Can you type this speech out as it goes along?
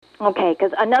Okay,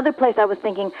 because another place I was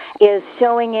thinking is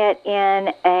showing it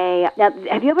in a... Now,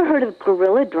 have you ever heard of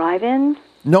guerrilla drive-ins?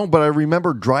 No, but I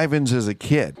remember drive-ins as a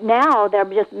kid. Now they're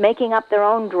just making up their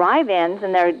own drive-ins,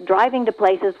 and they're driving to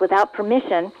places without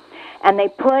permission, and they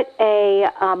put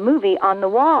a movie on the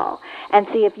wall. And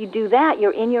see, if you do that,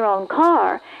 you're in your own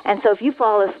car, and so if you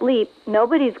fall asleep,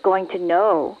 nobody's going to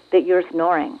know that you're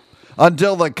snoring.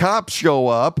 Until the cops show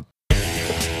up.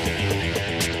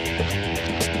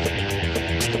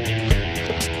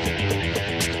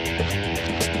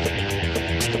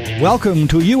 Welcome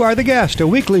to You Are the Guest, a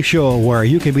weekly show where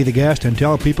you can be the guest and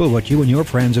tell people what you and your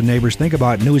friends and neighbors think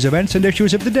about news, events, and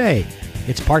issues of the day.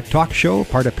 It's part talk show,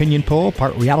 part opinion poll,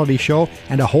 part reality show,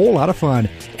 and a whole lot of fun.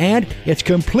 And it's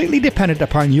completely dependent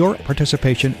upon your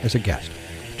participation as a guest.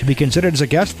 To be considered as a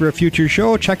guest for a future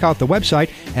show, check out the website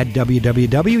at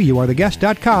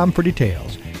www.youaretheguest.com for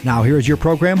details. Now here's your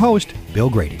program host,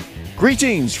 Bill Grady.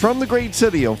 Greetings from the great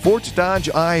city of Fort Dodge,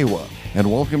 Iowa. And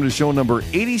welcome to show number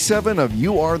 87 of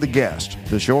You Are the Guest,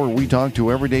 the show where we talk to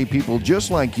everyday people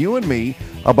just like you and me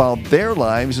about their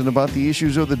lives and about the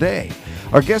issues of the day.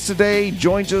 Our guest today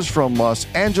joins us from Los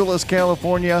Angeles,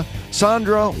 California.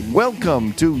 Sondra,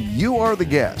 welcome to You Are the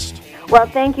Guest. Well,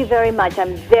 thank you very much.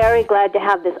 I'm very glad to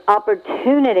have this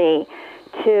opportunity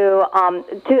to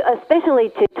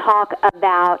especially to talk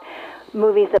about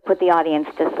movies that put the audience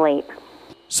to sleep.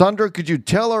 Sondra, could you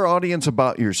tell our audience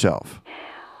about yourself?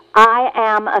 I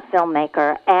am a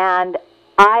filmmaker, and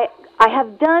I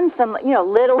have done some,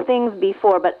 little things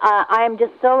before, but I am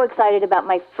just so excited about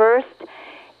my first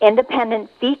independent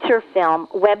feature film,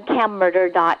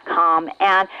 webcammurder.com,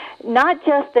 and not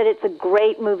just that it's a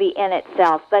great movie in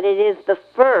itself, but it is the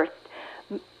first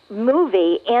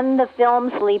movie in the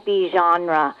film sleepy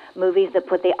genre, movies that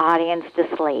put the audience to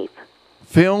sleep.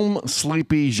 Film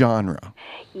sleepy genre.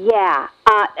 Yeah,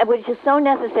 which is so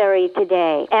necessary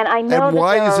today. And I know that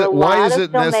there are a lot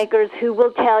of filmmakers who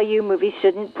will tell you movies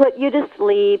shouldn't put you to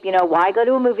sleep. Why go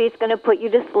to a movie? It's going to put you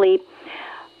to sleep.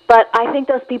 But I think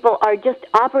those people are just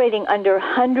operating under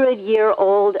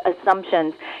 100-year-old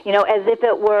assumptions, as if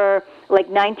it were like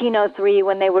 1903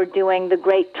 when they were doing the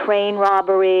great train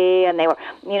robbery, and they were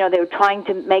trying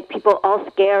to make people all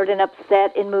scared and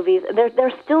upset in movies.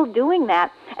 They're still doing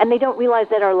that, and they don't realize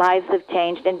that our lives have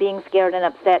changed, and being scared and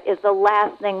upset is the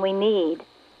last thing we need.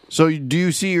 So do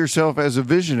you see yourself as a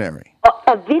visionary?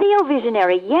 A video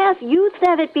visionary, yes. You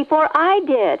said it before I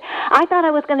did. I thought I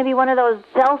was going to be one of those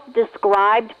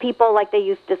self-described people, like they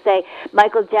used to say,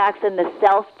 Michael Jackson, the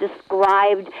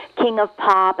self-described king of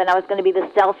pop, and I was going to be the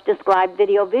self-described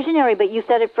video visionary, but you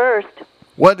said it first.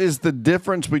 What is the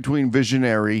difference between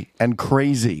visionary and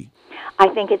crazy? I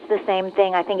think it's the same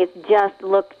thing. I think it's just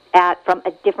looked at from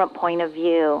a different point of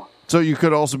view. So you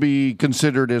could also be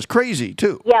considered as crazy,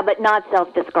 too? Yeah, but not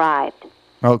self-described.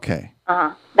 Okay.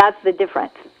 That's the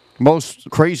difference. Most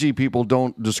crazy people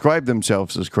don't describe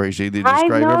themselves as crazy. They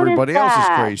describe everybody else as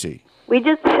crazy. We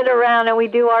just sit around and we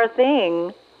do our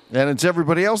thing. And it's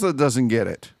everybody else that doesn't get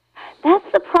it. That's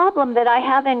the problem that I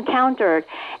have encountered.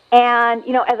 And,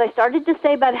 as I started to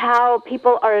say about how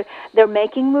people they're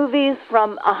making movies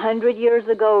from 100 years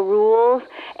ago rules,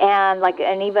 and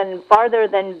even farther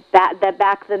than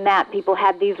back than that, people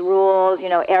had these rules,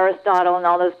 Aristotle and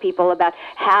all those people about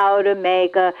how to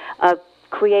make a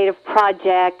creative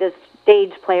project, a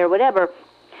stage play or whatever.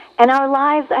 And our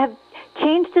lives have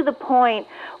changed to the point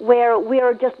where we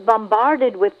are just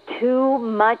bombarded with too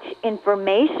much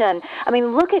information. I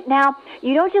mean, look at now,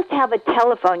 you don't just have a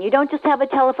telephone. You don't just have a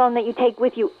telephone that you take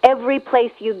with you every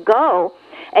place you go,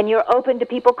 and you're open to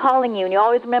people calling you, and you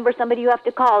always remember somebody you have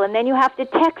to call, and then you have to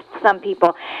text some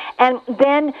people. And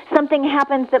then something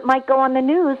happens that might go on the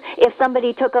news if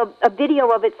somebody took a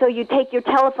video of it, so you take your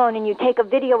telephone and you take a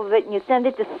video of it and you send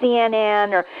it to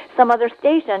CNN or some other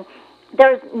station.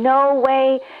 There's no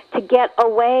way to get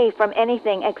away from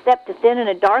anything except to sit in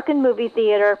a darkened movie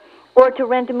theater or to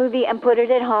rent a movie and put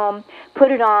it at home, put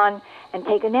it on, and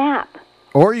take a nap.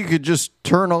 Or you could just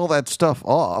turn all that stuff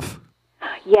off.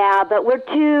 Yeah, but we're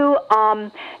too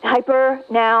hyper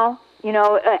now.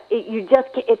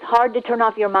 It's hard to turn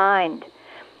off your mind.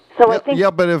 So I think.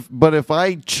 Yeah, but if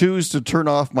I choose to turn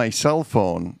off my cell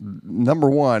phone, number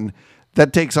one,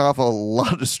 that takes off a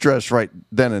lot of stress right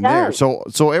then and there.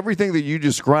 So everything that you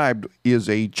described is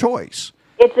a choice.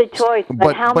 It's a choice,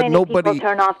 but how many nobody... people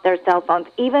turn off their cell phones?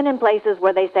 Even in places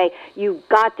where they say, you've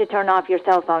got to turn off your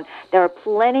cell phone, there are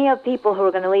plenty of people who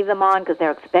are going to leave them on because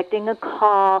they're expecting a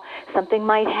call, something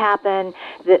might happen,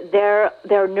 that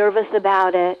they're nervous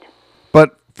about it.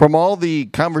 But from all the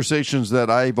conversations that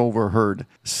I've overheard,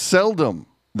 seldom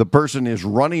the person is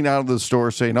running out of the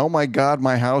store saying, "Oh my God,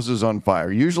 my house is on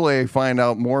fire." Usually I find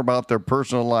out more about their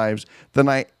personal lives than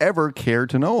I ever care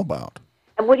to know about.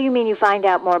 And what do you mean you find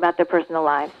out more about their personal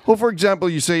lives? Well, for example,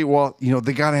 you say, well,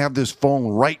 they got to have this phone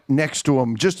right next to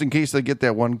them just in case they get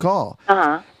that one call.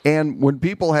 Uh-huh. And when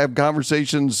people have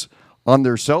conversations on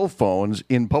their cell phones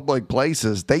in public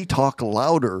places, they talk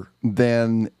louder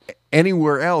than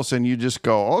anywhere else. And you just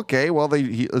go, okay, well,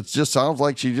 it just sounds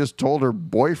like she just told her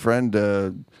boyfriend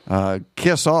to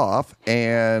kiss off.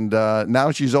 And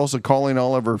now she's also calling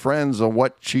all of her friends on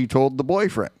what she told the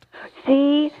boyfriend.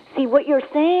 See, what you're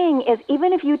saying is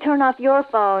even if you turn off your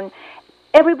phone,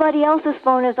 everybody else's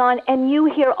phone is on, and you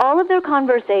hear all of their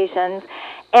conversations,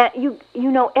 and you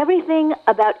know everything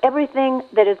about everything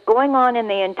that is going on in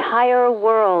the entire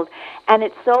world, and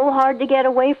it's so hard to get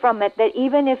away from it that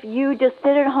even if you just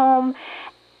sit at home,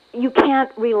 you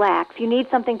can't relax. You need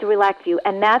something to relax you,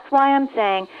 and that's why I'm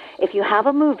saying if you have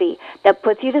a movie that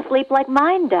puts you to sleep like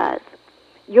mine does,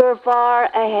 you're far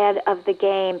ahead of the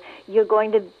game. You're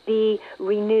going to be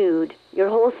renewed. Your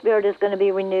whole spirit is going to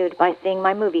be renewed by seeing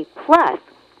my movie. Plus,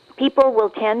 people will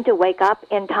tend to wake up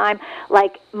in time.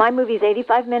 Like, my movie's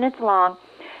 85 minutes long.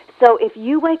 So if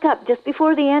you wake up just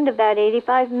before the end of that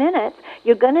 85 minutes,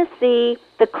 you're going to see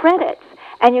the credits.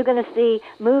 And you're going to see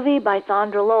movie by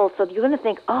Sondra Lowell. So you're going to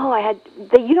think,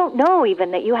 you don't know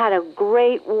even that you had a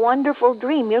great, wonderful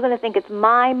dream. You're going to think it's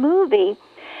my movie.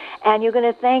 And you're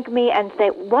going to thank me and say,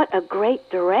 what a great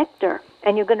director.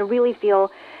 And you're going to really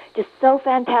feel just so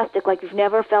fantastic like you've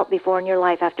never felt before in your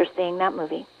life after seeing that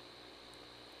movie.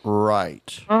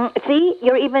 Right. See,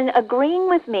 you're even agreeing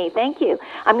with me. Thank you.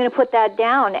 I'm going to put that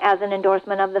down as an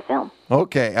endorsement of the film.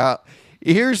 Okay.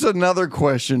 Here's another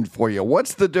question for you.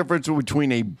 What's the difference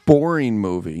between a boring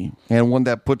movie and one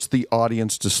that puts the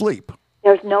audience to sleep?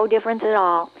 There's no difference at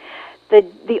all.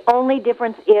 The only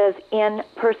difference is in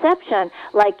perception.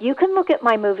 Like, you can look at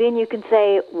my movie and you can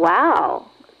say, wow,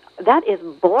 that is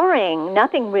boring.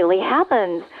 Nothing really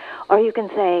happens. Or you can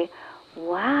say,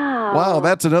 wow. Wow,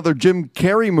 that's another Jim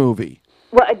Carrey movie.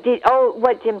 What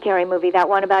Jim Carrey movie? That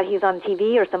one about he's on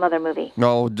TV or some other movie?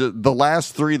 No, the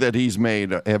last three that he's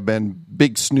made have been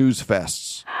big snooze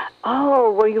fests.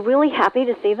 Oh, were you really happy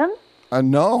to see them?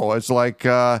 No, it's like...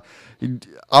 I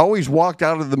always walked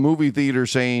out of the movie theater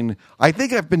saying, I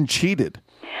think I've been cheated.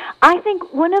 I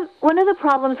think one of the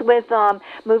problems with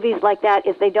movies like that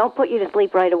is they don't put you to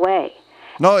sleep right away.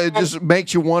 No, it just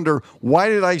makes you wonder, why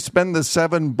did I spend the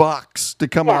 $7 to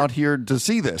come out here to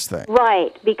see this thing?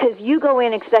 Right, because you go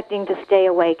in expecting to stay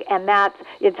awake, and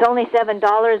it's only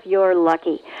 $7, you're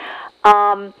lucky.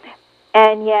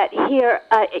 And yet here...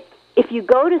 if you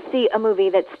go to see a movie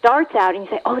that starts out and you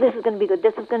say, oh, this is going to be good,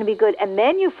 this is going to be good, and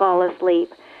then you fall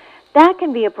asleep, that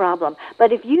can be a problem.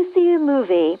 But if you see a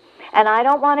movie, and I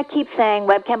don't want to keep saying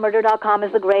webcammurder.com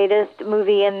is the greatest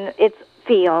movie in its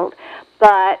field,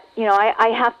 but,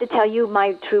 I have to tell you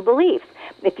my true beliefs.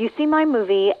 If you see my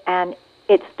movie and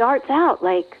it starts out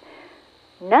like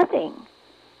nothing,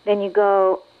 then you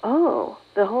go, oh,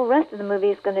 the whole rest of the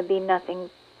movie is going to be nothing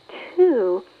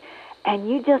too. And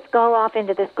you just go off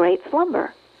into this great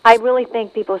slumber. I really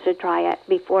think people should try it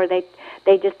before they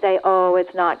just say, oh,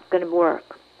 it's not going to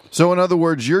work. So in other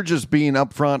words, you're just being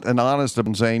upfront and honest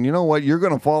and saying, you know what, you're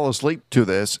going to fall asleep to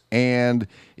this, and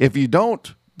if you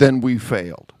don't, then we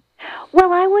failed.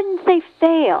 Well, I wouldn't say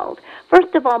failed.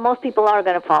 First of all, most people are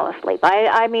going to fall asleep.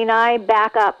 I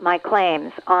back up my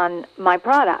claims on my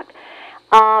product.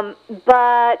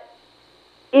 But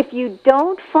if you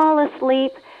don't fall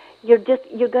asleep, you're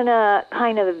going to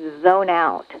kind of zone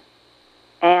out.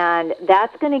 And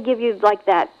that's going to give you like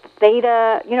that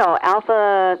theta,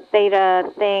 alpha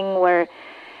theta thing where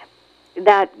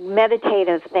that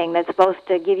meditative thing that's supposed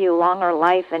to give you longer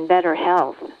life and better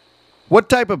health. What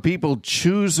type of people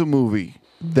choose a movie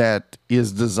that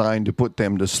is designed to put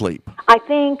them to sleep? I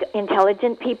think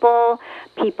intelligent people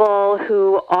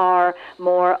who are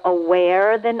more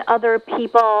aware than other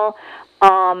people,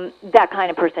 that kind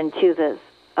of person chooses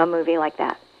a movie like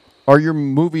that. Are your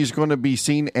movies going to be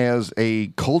seen as a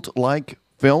cult-like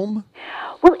film?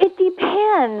 Well, it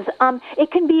depends.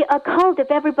 It can be a cult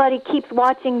if everybody keeps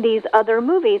watching these other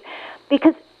movies.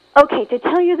 Because, okay, to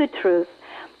tell you the truth,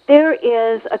 there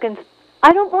is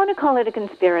I don't want to call it a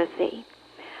conspiracy,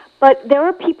 but there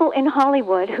are people in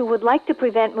Hollywood who would like to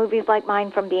prevent movies like mine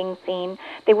from being seen.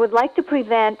 They would like to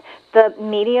prevent the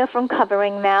media from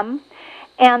covering them.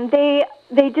 And they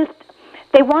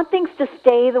want things to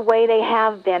stay the way they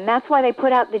have been. That's why they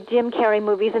put out the Jim Carrey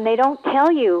movies, and they don't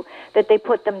tell you that they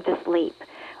put them to sleep.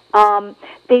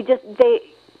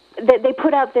 they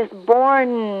put out this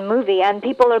Bourne movie, and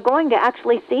people are going to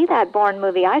actually see that Bourne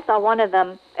movie. I saw one of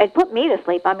them. It put me to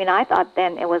sleep. I mean, I thought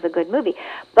then it was a good movie,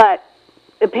 but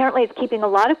apparently it's keeping a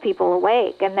lot of people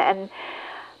awake, and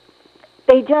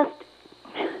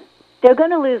they're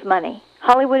going to lose money.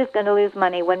 Hollywood is going to lose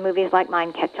money when movies like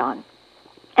mine catch on.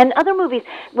 And other movies,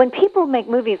 when people make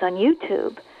movies on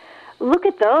YouTube, look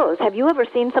at those. Have you ever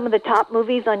seen some of the top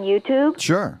movies on YouTube?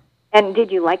 Sure. And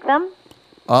did you like them?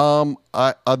 There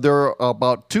are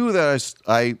about two that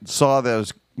I saw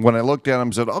that when I looked at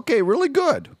them, said, okay, really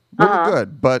good. Really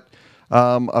good. But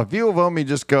a few of them, you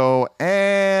just go,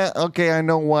 okay, I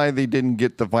know why they didn't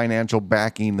get the financial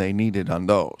backing they needed on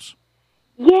those.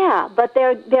 Yeah, but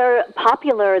they're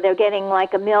popular. They're getting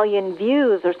like 1 million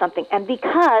views or something. And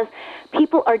because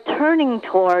people are turning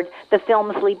toward the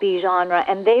film sleepy genre,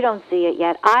 and they don't see it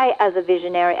yet. I, as a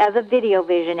visionary, as a video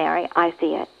visionary, I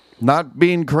see it. Not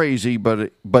being crazy,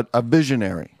 but a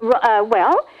visionary.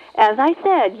 Well, as I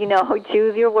said,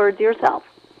 choose your words yourself.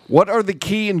 What are the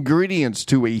key ingredients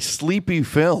to a sleepy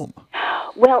film?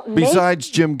 Well, besides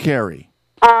Jim Carrey.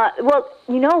 Well,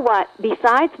 you know what?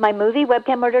 Besides my movie,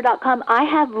 webcammurder.com, I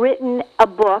have written a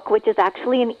book, which is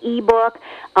actually an e-book.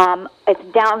 It's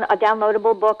a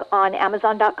downloadable book on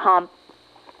Amazon.com.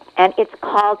 And it's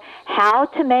called How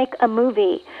to Make a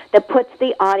Movie That Puts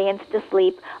the Audience to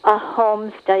Sleep, a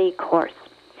Home Study Course.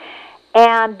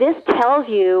 And this tells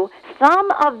you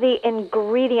some of the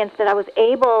ingredients that I was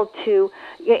able to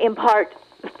impart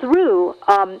through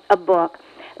a book,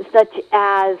 such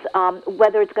as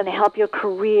whether it's going to help your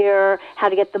career, how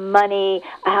to get the money,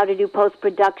 how to do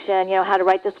post-production, how to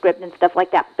write the script and stuff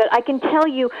like that. But I can tell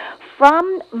you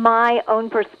from my own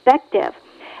perspective,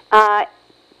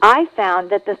 I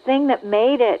found that the thing that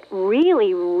made it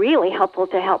really, really helpful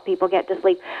to help people get to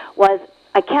sleep was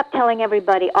I kept telling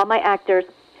everybody, all my actors,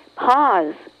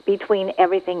 pause between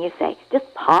everything you say.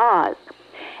 Just pause.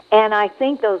 And I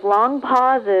think those long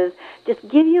pauses just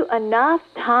give you enough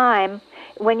time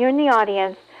when you're in the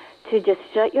audience to just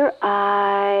shut your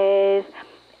eyes,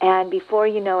 and before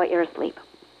you know it, you're asleep.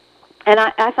 And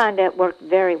I find it worked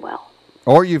very well.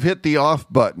 Or you've hit the off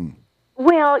button.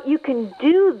 Well, you can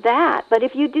do that, but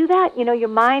if you do that, your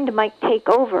mind might take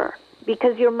over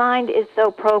because your mind is so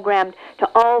programmed to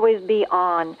always be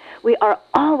on. We are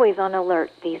always on alert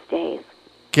these days.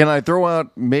 Can I throw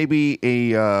out maybe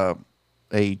a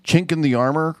chink in the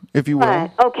armor, if you will?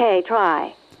 Right. Okay,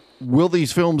 try. Will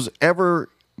these films ever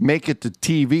make it to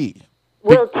TV?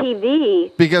 Will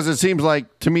TV? Because it seems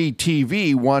like, to me,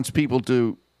 TV wants people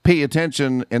to pay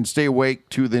attention and stay awake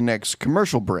to the next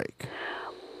commercial break.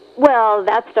 Well,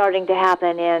 that's starting to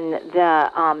happen in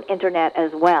the internet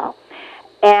as well,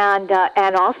 and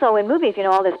also in movies.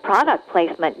 All this product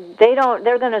placement. They're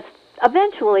going to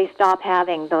eventually stop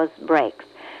having those breaks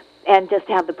and just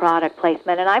have the product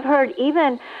placement. And I've heard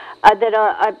even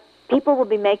that people will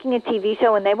be making a TV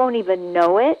show and they won't even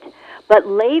know it, but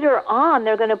later on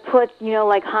they're going to put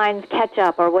like Heinz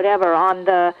ketchup or whatever on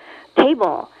the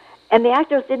table, and the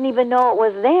actors didn't even know it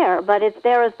was there, but it's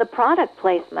there as the product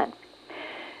placement.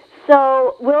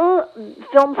 So will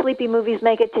film sleepy movies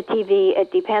make it to TV?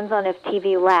 It depends on if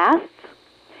TV lasts.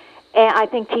 And I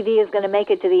think TV is going to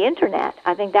make it to the Internet.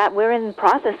 I think that we're in the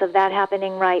process of that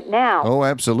happening right now. Oh,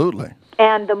 absolutely.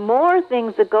 And the more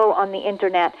things that go on the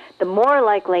Internet, the more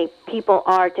likely people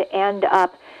are to end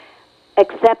up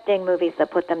accepting movies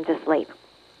that put them to sleep.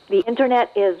 The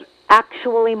Internet is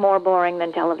actually more boring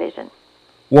than television.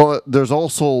 Well, there's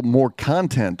also more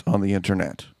content on the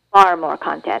Internet. Far more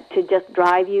content to just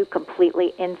drive you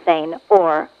completely insane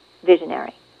or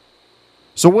visionary.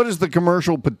 So what is the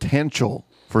commercial potential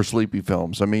for sleepy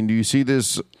films? I mean, do you see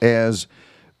this as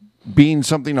being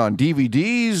something on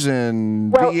DVDs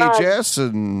and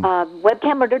VHS?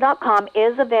 Webcammurder.com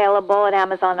is available at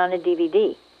Amazon on a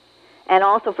DVD and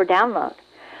also for download.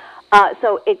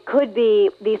 So it could be,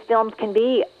 these films can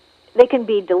be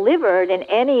delivered in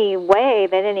any way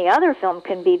that any other film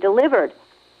can be delivered.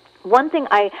 One thing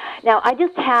I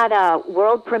just had a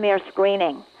world premiere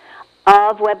screening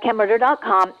of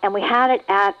webcammurder.com, and we had it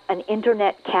at an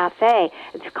internet cafe.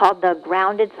 It's called the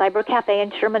Grounded Cyber Cafe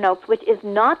in Sherman Oaks, which is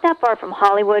not that far from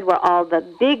Hollywood, where all the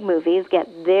big movies get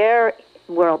their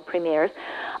world premieres.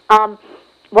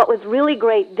 What was really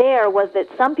great there was that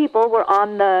some people were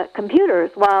on the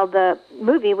computers while the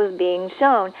movie was being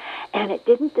shown, and it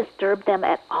didn't disturb them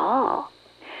at all.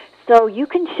 So you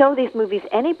can show these movies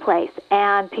any place,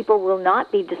 and people will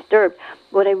not be disturbed.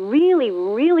 What I really,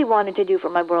 really wanted to do for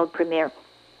my world premiere,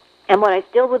 and what I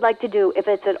still would like to do, if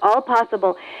it's at all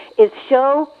possible, is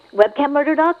show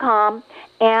webcammurder.com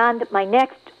and my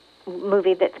next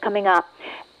movie that's coming up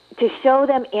to show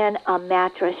them in a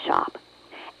mattress shop.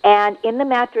 And in the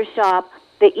mattress shop,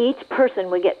 each person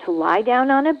would get to lie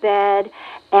down on a bed,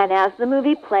 and as the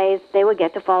movie plays, they would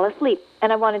get to fall asleep.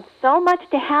 And I wanted so much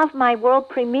to have my world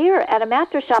premiere at a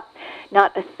mattress shop.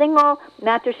 Not a single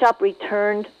mattress shop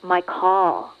returned my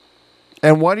call.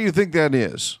 And why do you think that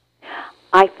is?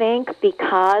 I think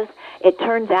because it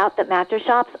turns out that mattress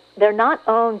shops, they're not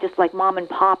owned just like mom and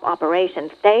pop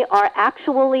operations. They are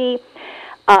actually,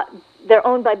 they're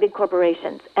owned by big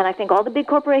corporations. And I think all the big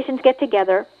corporations get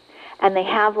together, and they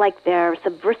have, like, their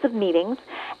subversive meetings,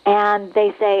 and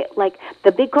they say, like,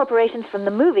 the big corporations from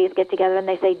the movies get together, and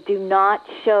they say, do not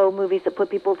show movies that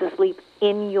put people to sleep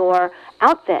in your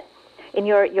outfit, in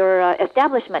your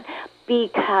establishment,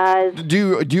 because...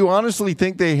 Do you honestly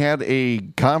think they had a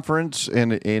conference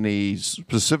in a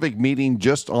specific meeting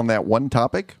just on that one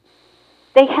topic?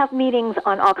 They have meetings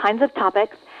on all kinds of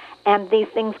topics, and these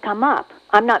things come up.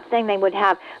 I'm not saying they would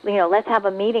have, let's have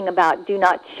a meeting about do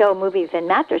not show movies in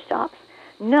mattress shops.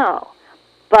 No.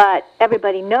 But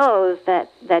everybody knows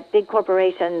that big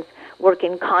corporations work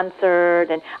in concert.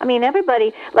 And, I mean,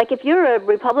 everybody, like if you're a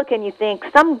Republican, you think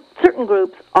some certain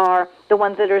groups are the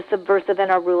ones that are subversive and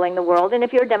are ruling the world. And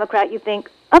if you're a Democrat, you think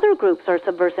other groups are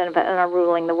subversive and are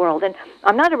ruling the world. And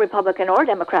I'm not a Republican or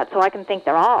Democrat, so I can think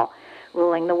they're all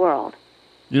ruling the world.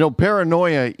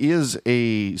 Paranoia is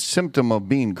a symptom of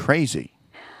being crazy.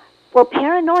 Well,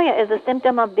 paranoia is a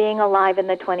symptom of being alive in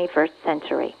the 21st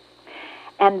century.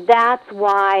 And that's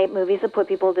why movies that put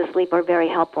people to sleep are very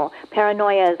helpful.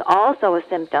 Paranoia is also a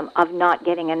symptom of not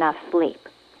getting enough sleep.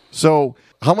 So,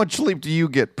 how much sleep do you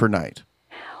get per night?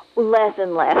 Less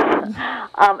and less,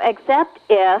 except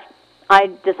if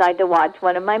I decide to watch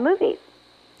one of my movies,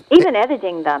 even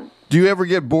editing them. Do you ever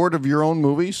get bored of your own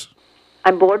movies?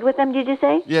 I'm bored with them, did you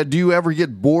say? Yeah, do you ever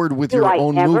get bored with your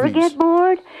own movies? Do I ever get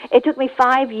bored? It took me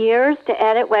 5 years to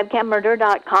edit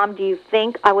webcammurder.com. Do you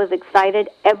think I was excited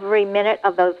every minute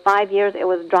of those 5 years? It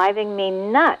was driving me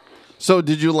nuts. So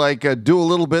did you do a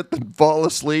little bit, then fall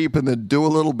asleep, and then do a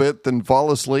little bit, then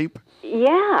fall asleep?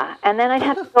 Yeah, and then I'd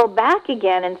have to go back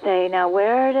again and say, now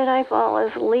where did I fall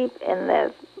asleep in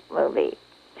this movie?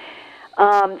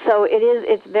 So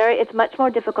it's much more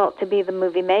difficult to be the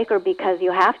movie maker because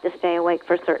you have to stay awake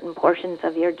for certain portions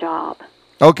of your job.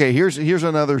 Okay, here's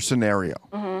another scenario.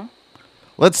 Mm-hmm.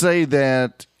 Let's say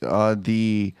that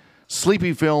the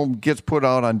Sleepy film gets put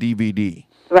out on DVD.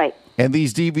 Right. And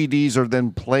these DVDs are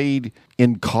then played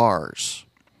in cars.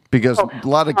 Because a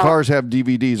lot of cars have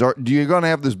DVDs. Do you going to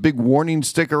have this big warning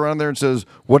sticker on there that says,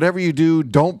 whatever you do,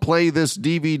 don't play this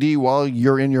DVD while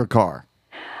you're in your car?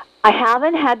 I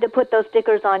haven't had to put those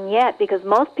stickers on yet because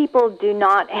most people do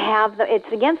not have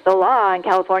it's against the law in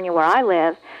California where I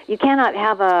live. You cannot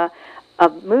have a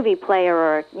movie player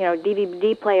or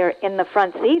DVD player in the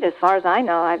front seat as far as I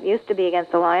know. It used to be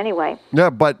against the law anyway. Yeah,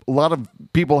 but a lot of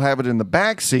people have it in the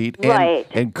back seat. And, right.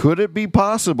 And could it be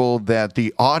possible that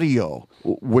the audio,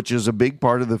 which is a big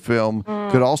part of the film,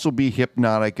 could also be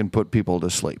hypnotic and put people to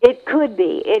sleep? It could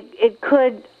be. It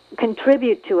could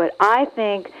contribute to it. I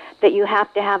think that you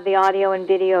have to have the audio and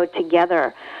video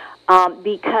together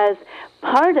because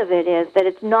part of it is that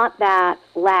it's not that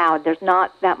loud. There's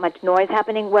not that much noise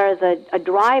happening, whereas a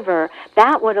driver,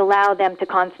 that would allow them to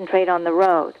concentrate on the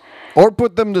road. Or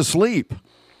put them to sleep.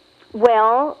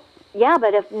 Well, yeah,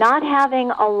 but if not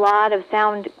having a lot of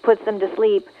sound puts them to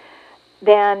sleep,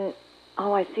 then,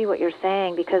 I see what you're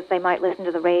saying, because they might listen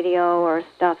to the radio or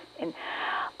stuff.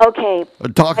 Okay.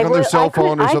 Talk on their cell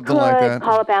phone or something like that. I could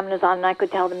call up Amazon and I could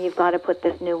tell them you've got to put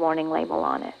this new warning label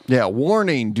on it. Yeah,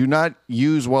 warning, do not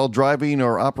use while driving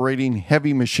or operating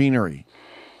heavy machinery.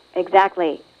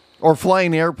 Exactly. Or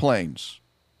flying airplanes.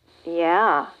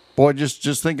 Yeah. Boy,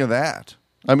 just think of that.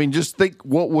 I mean, just think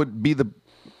what would be the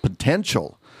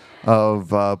potential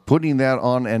of putting that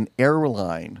on an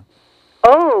airline.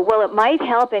 Oh, well, it might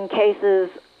help in cases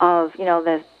of,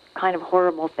 the kind of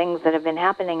horrible things that have been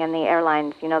happening in the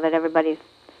airlines, that everybody's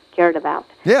scared about.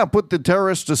 Yeah, put the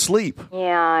terrorists to sleep.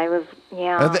 Yeah,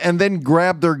 And then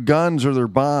grab their guns or their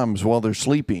bombs while they're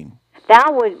sleeping.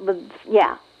 That would,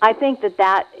 yeah. I think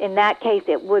that in that case,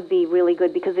 it would be really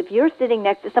good, because if you're sitting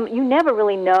next to someone, you never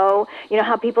really know,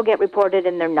 how people get reported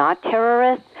and they're not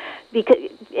terrorists, because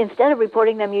instead of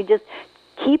reporting them, you just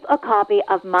keep a copy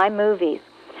of my movies.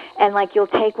 And you'll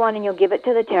take one and you'll give it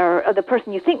to the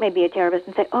person you think may be a terrorist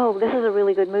and say, "Oh, this is a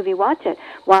really good movie. Watch it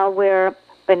while we're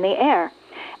in the air."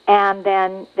 And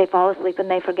then they fall asleep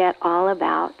and they forget all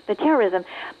about the terrorism.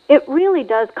 It really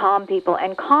does calm people,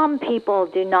 and calm people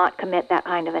do not commit that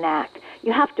kind of an act.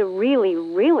 You have to really,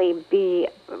 really be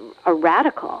a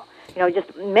radical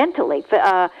just mentally,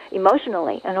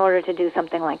 emotionally, in order to do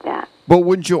something like that. But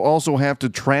wouldn't you also have to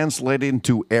translate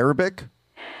into Arabic?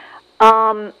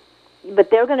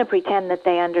 But they're going to pretend that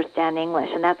they understand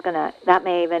English, and that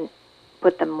may even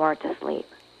put them more to sleep.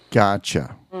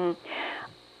 Gotcha.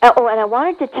 Oh, and I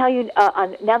wanted to tell you,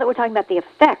 now that we're talking about the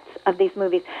effects of these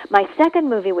movies, my second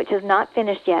movie, which is not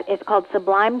finished yet, is called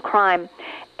Sublime Crime,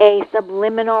 a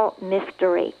Subliminal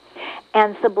Mystery.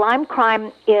 And Sublime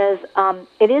Crime is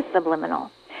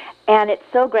subliminal. And it's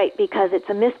so great because it's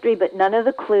a mystery, but none of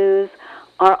the clues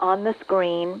are on the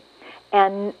screen.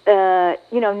 And,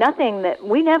 nothing that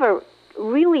we never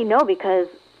really know because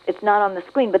it's not on the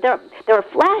screen. But there are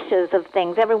flashes of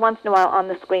things every once in a while on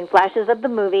the screen, flashes of the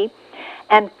movie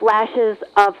and flashes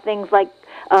of things like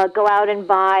go out and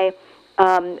buy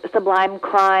Sublime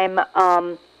Crime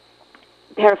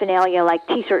paraphernalia like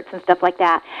T-shirts and stuff like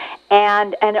that.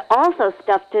 And also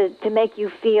stuff to make you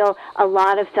feel a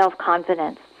lot of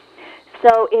self-confidence.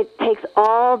 So it takes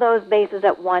all those bases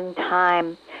at one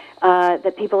time.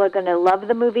 That people are going to love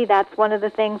the movie, that's one of the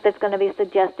things that's going to be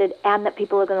suggested, and that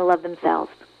people are going to love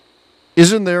themselves.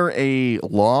 Isn't there a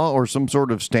law or some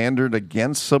sort of standard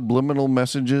against subliminal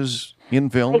messages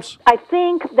in films? I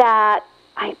think that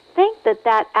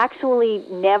actually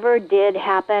never did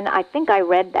happen. I think I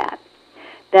read that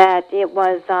it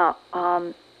was.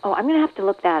 I'm going to have to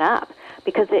look that up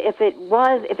because if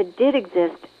it did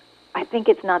exist, I think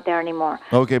it's not there anymore.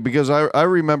 Okay, because I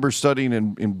remember studying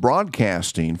in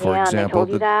broadcasting, for example,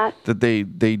 that they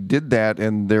did that,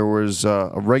 and there was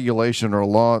a regulation or a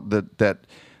law that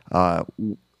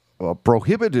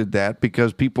prohibited that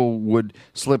because people would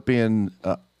slip in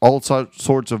all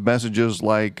sorts of messages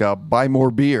like buy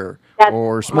more beer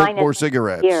or smoke more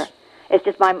cigarettes. Beer. It's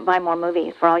just buy more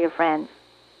movies for all your friends.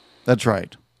 That's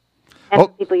right.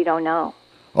 And people you don't know.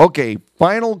 Okay,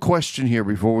 final question here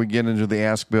before we get into the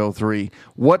Ask Bill 3.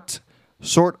 What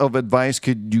sort of advice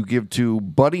could you give to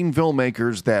budding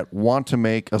filmmakers that want to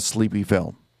make a sleepy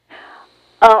film?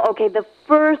 Okay,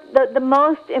 the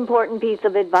most important piece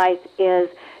of advice is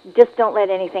just don't let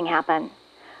anything happen.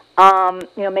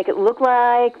 Make it look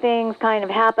like things kind of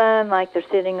happen, like they're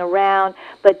sitting around,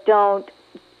 but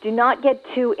do not get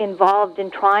too involved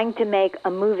in trying to make a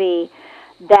movie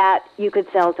that you could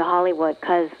sell to Hollywood,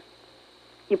 because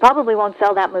you probably won't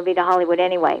sell that movie to Hollywood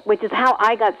anyway, which is how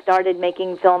I got started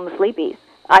making film sleepies.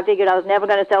 I figured I was never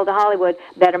going to sell to Hollywood.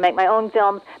 Better make my own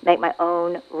films, make my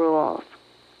own rules.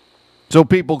 So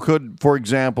people could, for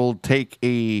example, take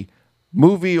a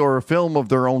movie or a film of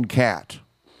their own cat,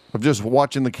 of just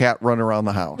watching the cat run around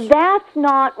the house. That's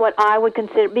not what I would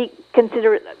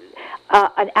consider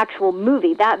an actual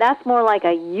movie. That's more like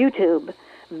a YouTube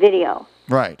video.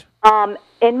 Right.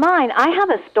 In mine, I have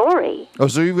a story. Oh,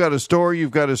 so you've got a story, you've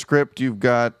got a script, you've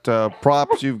got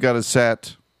props, you've got a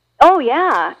set. Oh,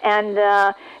 yeah, and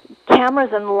cameras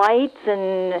and lights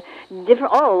and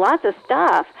lots of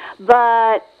stuff.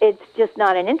 But it's just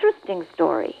not an interesting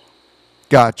story.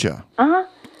 Gotcha. Uh-huh.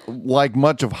 Like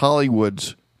much of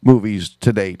Hollywood's movies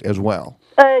to date as well.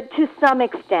 To some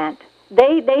extent.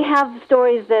 They have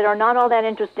stories that are not all that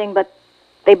interesting, but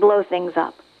they blow things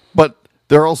up. But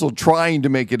they're also trying to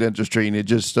make it interesting. It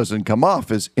just doesn't come off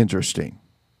as interesting.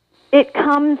 It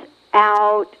comes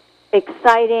out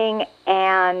exciting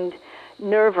and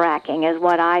nerve-wracking is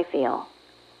what I feel.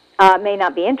 It may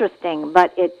not be interesting,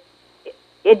 but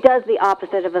it does the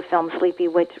opposite of a film sleepy,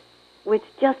 which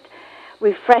just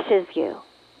refreshes you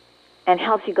and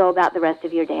helps you go about the rest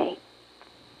of your day.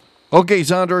 Okay,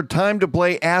 Sondra, time to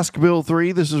play Ask Bill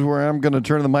 3. This is where I'm going to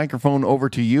turn the microphone over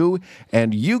to you,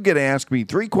 and you get to ask me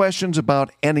 3 questions about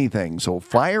anything, so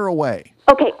fire away.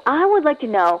 Okay, I would like to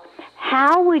know,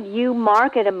 how would you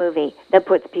market a movie that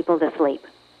puts people to sleep?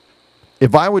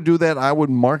 If I would do that, I would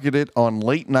market it on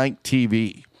late-night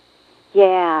TV.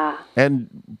 Yeah. And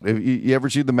you ever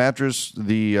see the mattress,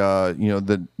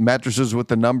 the mattresses with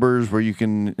the numbers where you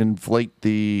can inflate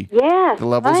the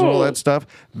levels and all that stuff?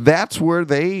 That's where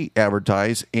they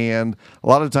advertise. And a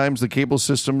lot of times the cable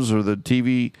systems or the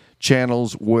TV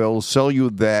channels will sell you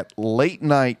that late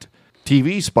night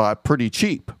TV spot pretty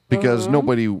cheap because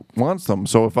nobody wants them.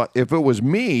 So if it was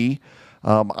me,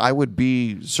 I would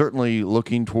be certainly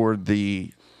looking toward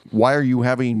the why are you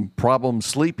having problems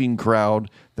sleeping crowd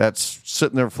that's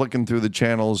sitting there flicking through the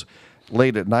channels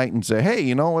late at night and say, hey,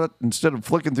 you know what? Instead of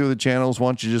flicking through the channels, why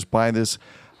don't you just buy this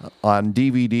on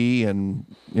DVD and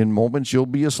in moments you'll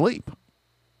be asleep.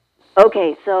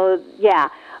 Okay, so yeah.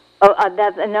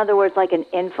 That's, in other words, like an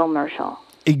infomercial.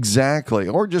 Exactly,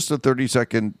 or just a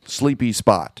 30-second sleepy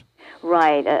spot.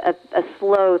 Right, a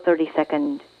slow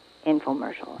 30-second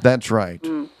infomercial. That's right,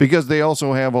 because they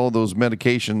also have all those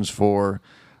medications for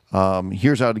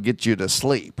here's how to get you to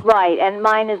sleep. Right, and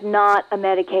mine is not a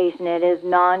medication. It is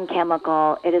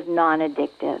non-chemical. It is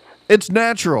non-addictive. It's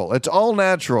natural. It's all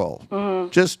natural.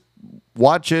 Mm-hmm. Just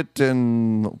watch it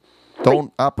and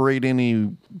don't operate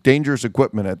any dangerous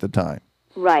equipment at the time.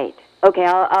 Right. Okay,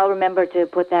 I'll remember to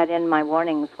put that in my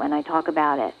warnings when I talk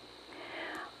about it.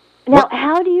 Now,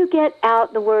 how do you get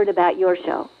out the word about your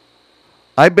show?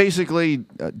 I basically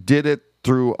did it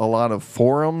through a lot of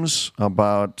forums.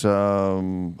 About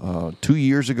 2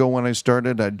 years ago when I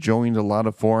started, I joined a lot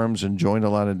of forums and joined a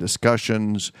lot of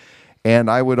discussions. And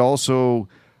I would also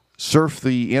surf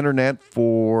the internet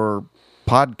for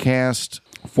podcast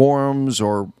forums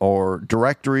or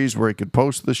directories where I could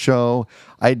post the show.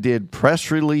 I did press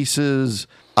releases.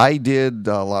 I did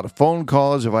a lot of phone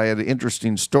calls. If I had an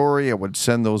interesting story, I would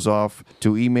send those off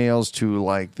to emails to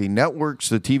like the networks,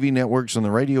 the TV networks and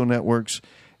the radio networks.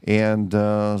 And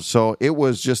so it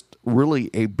was just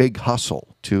really a big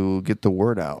hustle to get the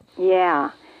word out. Yeah.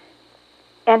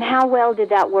 And how well did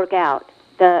that work out?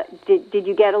 Did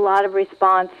you get a lot of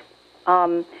response,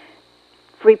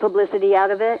 free publicity out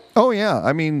of it? Oh, yeah.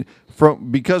 I mean,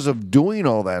 because of doing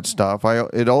all that stuff,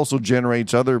 it also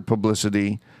generates other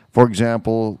publicity. For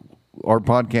example, our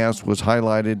podcast was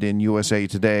highlighted in USA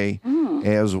Today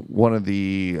as one of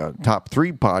the top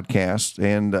 3 podcasts,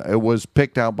 and it was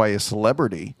picked out by a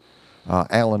celebrity,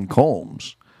 Alan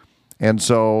Colmes. And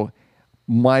so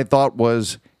my thought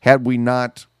was, had we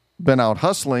not been out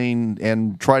hustling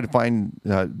and tried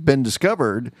to been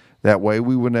discovered that way,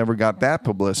 we would never got that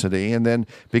publicity. And then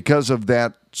because of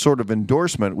that sort of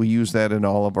endorsement, we use that in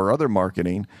all of our other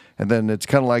marketing. And then it's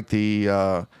kind of like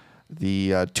the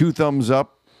 2 thumbs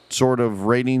up sort of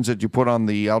ratings that you put on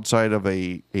the outside of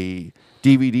a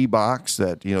DVD box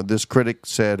that, this critic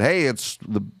said, hey, it's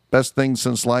the best thing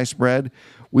since sliced bread.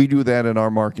 We do that in our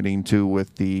marketing too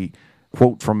with the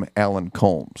quote from Alan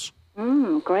Colmes.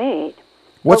 Great.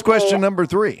 What's question number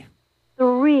 3?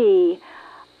 3.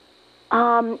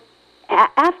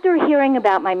 After hearing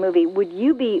about my movie, would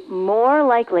you be more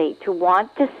likely to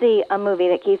want to see a movie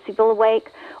that keeps people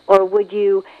awake, or would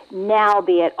you now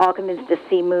be at all convinced to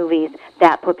see movies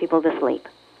that put people to sleep?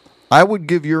 I would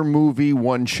give your movie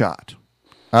one shot.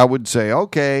 I would say,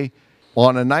 okay,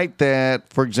 on a night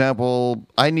that, for example,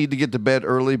 I need to get to bed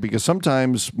early because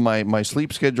sometimes my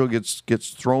sleep schedule gets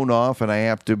thrown off and I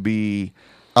have to be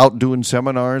out doing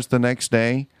seminars the next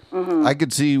day. Mm-hmm. I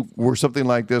could see where something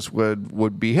like this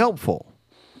would be helpful,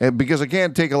 and because I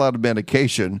can't take a lot of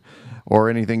medication or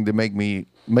anything to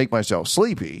make myself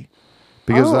sleepy.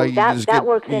 Because that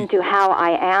works into how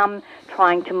I am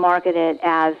trying to market it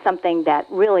as something that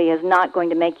really is not going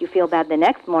to make you feel bad the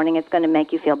next morning. It's going to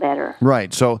make you feel better.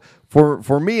 Right. So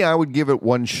for me, I would give it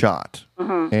one shot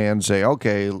and say,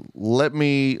 okay, let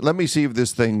me see if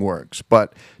this thing works.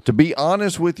 But to be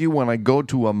honest with you, when I go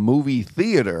to a movie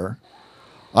theater,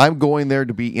 I'm going there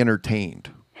to be entertained.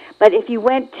 But if you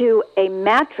went to a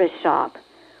mattress shop,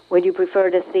 would you prefer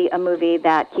to see a movie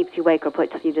that keeps you awake or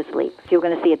puts you to sleep if you're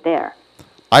going to see it there?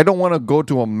 I don't want to go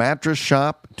to a mattress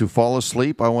shop to fall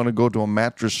asleep. I want to go to a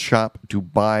mattress shop to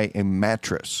buy a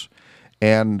mattress.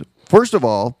 And first of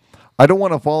all, I don't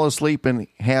want to fall asleep and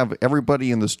have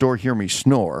everybody in the store hear me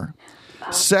snore.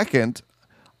 Second,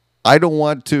 I don't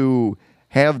want to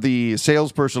have the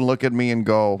salesperson look at me and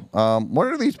go, when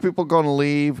are these people going to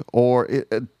leave? Or,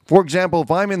 for example,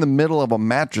 if I'm in the middle of a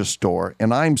mattress store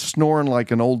and I'm snoring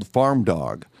like an old farm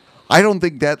dog, I don't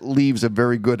think that leaves a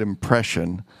very good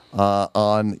impression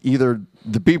on either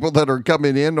the people that are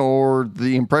coming in or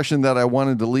the impression that I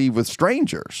wanted to leave with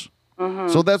strangers.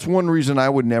 Mm-hmm. So that's one reason I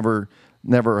would never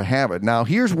have it. Now,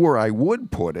 here's where I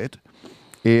would put it,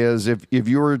 is if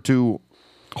you were to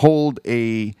hold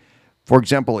for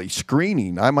example, a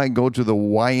screening, I might go to the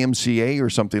YMCA or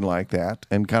something like that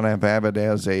and kind of have it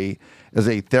as a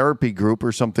therapy group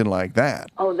or something like that.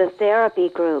 Oh, the therapy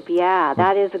group. Yeah,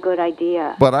 that is a good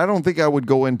idea. But I don't think I would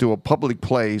go into a public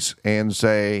place and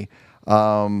say,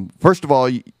 first of all,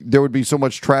 there would be so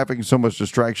much traffic and so much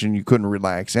distraction you couldn't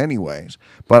relax anyways.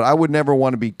 But I would never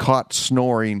want to be caught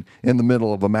snoring in the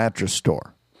middle of a mattress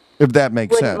store, if that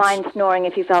makes sense. Wouldn't mind snoring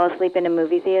if you fell asleep in a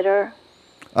movie theater?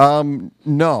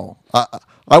 No.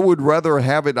 I would rather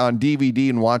have it on DVD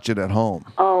and watch it at home.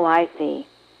 Oh, I see.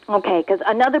 Okay, because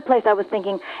another place I was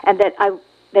thinking, and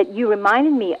that you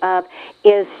reminded me of,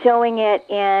 is showing it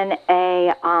in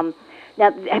a.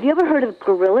 Now, have you ever heard of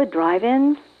guerrilla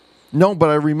drive-ins? No, but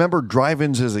I remember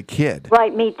drive-ins as a kid.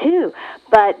 Right, me too.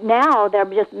 But now they're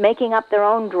just making up their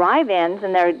own drive-ins,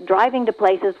 and they're driving to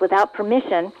places without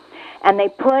permission, and they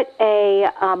put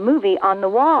a movie on the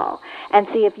wall. And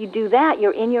see, if you do that,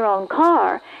 you're in your own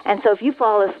car. And so if you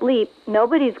fall asleep,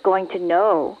 nobody's going to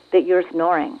know that you're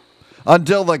snoring.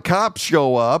 Until the cops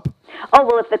show up. Oh,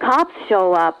 well, if the cops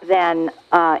show up, then,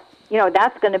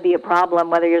 that's going to be a problem,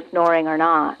 whether you're snoring or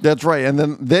not. That's right.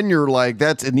 And then you're like,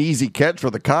 that's an easy catch for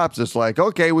the cops. It's like,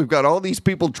 okay, we've got all these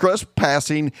people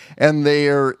trespassing, and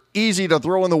they're easy to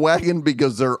throw in the wagon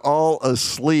because they're all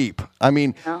asleep. I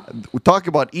mean, we talk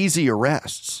about easy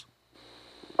arrests.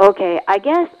 Okay, I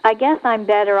guess I'm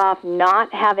better off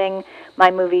not having my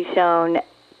movie shown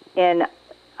in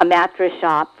a mattress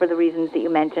shop for the reasons that you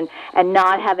mentioned, and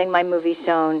not having my movie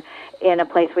shown in a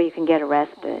place where you can get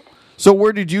arrested. So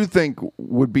where did you think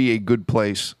would be a good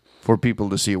place for people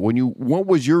to see it? What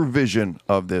was your vision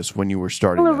of this when you were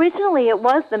starting? Well, originally it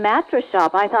was the mattress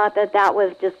shop. I thought that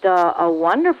was just a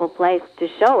wonderful place to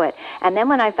show it. And then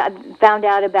when I found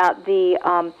out about the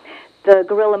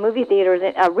guerrilla movie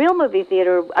theaters, a real movie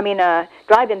theater, a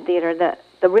drive-in theater,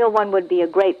 the real one would be a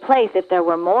great place if there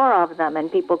were more of them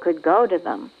and people could go to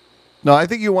them. No, I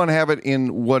think you want to have it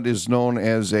in what is known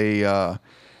as a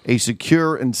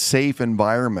secure and safe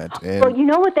environment. And well, you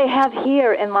know what they have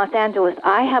here in Los Angeles?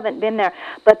 I haven't been there,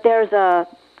 but there's a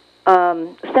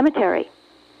cemetery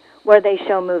where they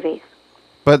show movies.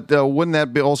 But wouldn't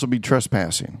that also be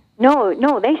trespassing?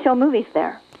 No, they show movies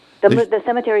there. The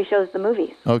cemetery shows the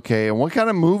movies. Okay, and what kind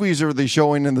of movies are they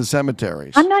showing in the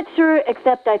cemeteries? I'm not sure,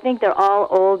 except I think they're all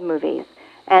old movies,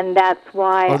 and that's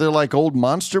why... Are they like old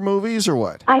monster movies or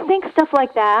what? I think stuff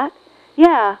like that.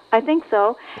 Yeah, I think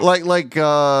so. Like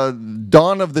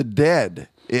Dawn of the Dead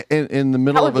in the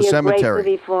middle of a cemetery. That would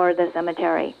be a great movie for the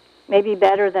cemetery. Maybe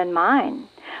better than mine.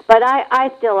 But I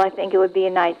think it would be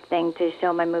a nice thing to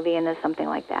show my movie in something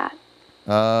like that.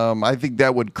 I think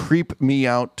that would creep me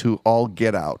out to all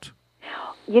get out.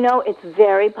 It's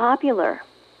very popular.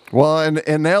 Well,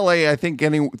 in L.A., I think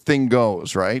anything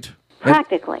goes, right?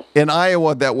 Practically. In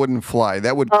Iowa, that wouldn't fly.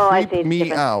 That would creep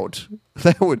me out.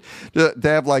 That would, to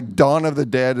have like Dawn of the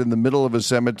Dead in the middle of a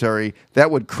cemetery,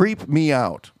 that would creep me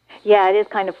out. Yeah, it is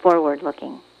kind of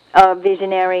forward-looking.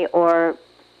 Visionary, or,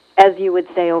 as you would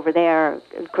say over there,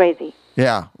 crazy.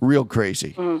 Yeah, real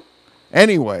crazy. Mm.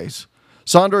 Anyways,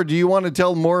 Sondra, do you want to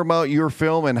tell more about your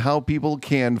film and how people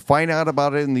can find out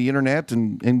about it in the internet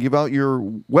and give out your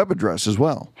web address as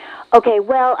well? Okay,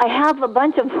 well, I have a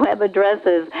bunch of web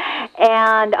addresses,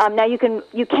 and now you can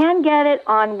get it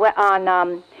on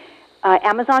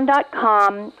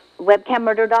Amazon.com.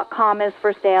 Webcammurder.com is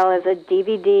for sale as a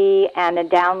DVD and a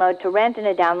download to rent and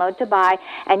a download to buy.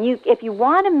 And if you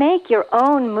want to make your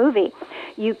own movie,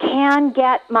 you can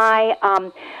get my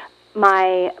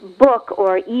my book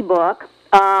or ebook,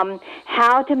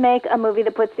 How to Make a Movie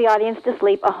That Puts the Audience to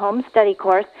Sleep, a home study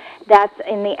course. That's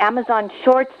in the Amazon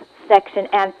Shorts section.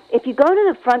 And if you go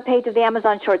to the front page of the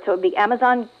Amazon Shorts, so it would be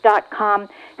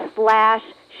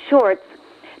Amazon.com/shorts,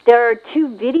 there are 2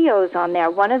 videos on there.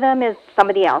 One of them is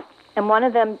somebody else, and one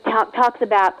of them talks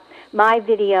about my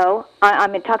video.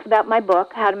 It talks about my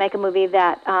book, How to Make a Movie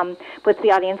That Puts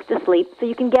the Audience to Sleep, so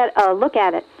you can get a look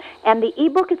at it. And the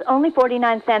ebook is only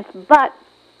 49 cents, but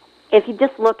if you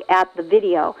just look at the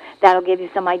video, that'll give you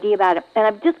some idea about it. And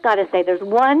I've just got to say, there's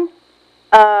one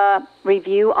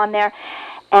review on there,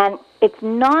 and it's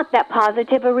not that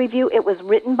positive a review. It was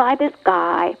written by this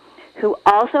guy who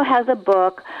also has a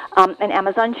book, an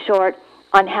Amazon short,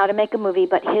 on how to make a movie,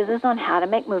 but his is on how to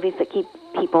make movies that keep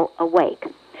people awake.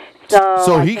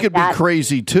 So he could be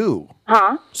crazy too.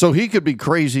 Huh? So he could be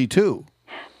crazy too.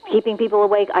 Keeping people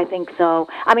awake, I think so.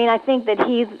 I mean, I think that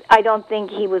I don't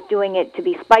think he was doing it to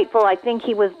be spiteful. I think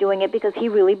he was doing it because he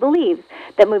really believes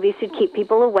that movies should keep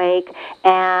people awake,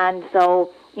 and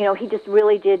so, he just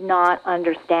really did not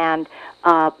understand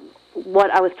what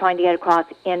I was trying to get across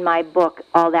in my book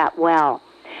all that well.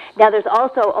 Now, there's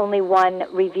also only one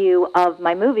review of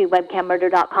my movie,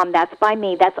 webcammurder.com. That's by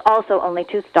me. That's also only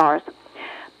 2 stars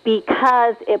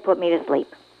because it put me to sleep.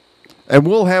 And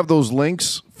we'll have those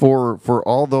links for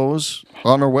all those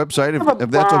on our website, if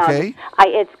that's okay.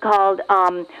 It's called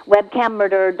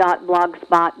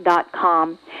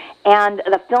webcammurder.blogspot.com and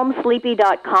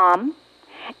thefilmsleepy.com.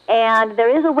 And there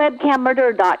is a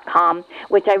webcammurder.com,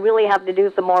 which I really have to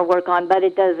do some more work on, but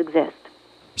it does exist.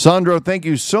 Sondra, thank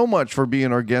you so much for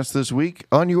being our guest this week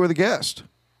on You Are the Guest.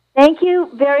 Thank you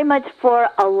very much for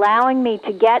allowing me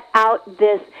to get out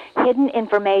this hidden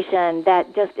information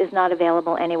that just is not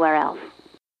available anywhere else.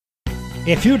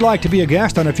 If you'd like to be a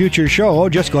guest on a future show,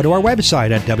 just go to our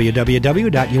website at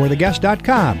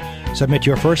www.youaretheguest.com. Submit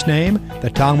your first name, the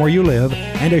town where you live,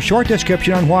 and a short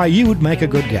description on why you'd make a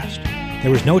good guest.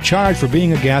 There is no charge for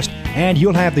being a guest, and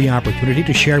you'll have the opportunity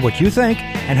to share what you think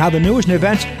and how the news and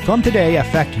events from today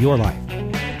affect your life.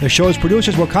 The show's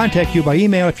producers will contact you by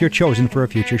email if you're chosen for a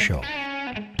future show.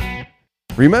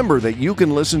 Remember that you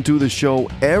can listen to the show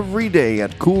every day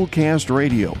at Coolcast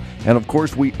Radio. And of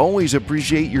course, we always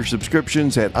appreciate your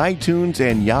subscriptions at iTunes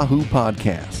and Yahoo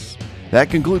Podcasts. That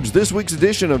concludes this week's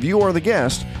edition of You Are the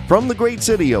Guest from the great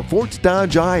city of Fort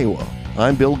Dodge, Iowa.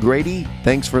 I'm Bill Grady.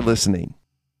 Thanks for listening.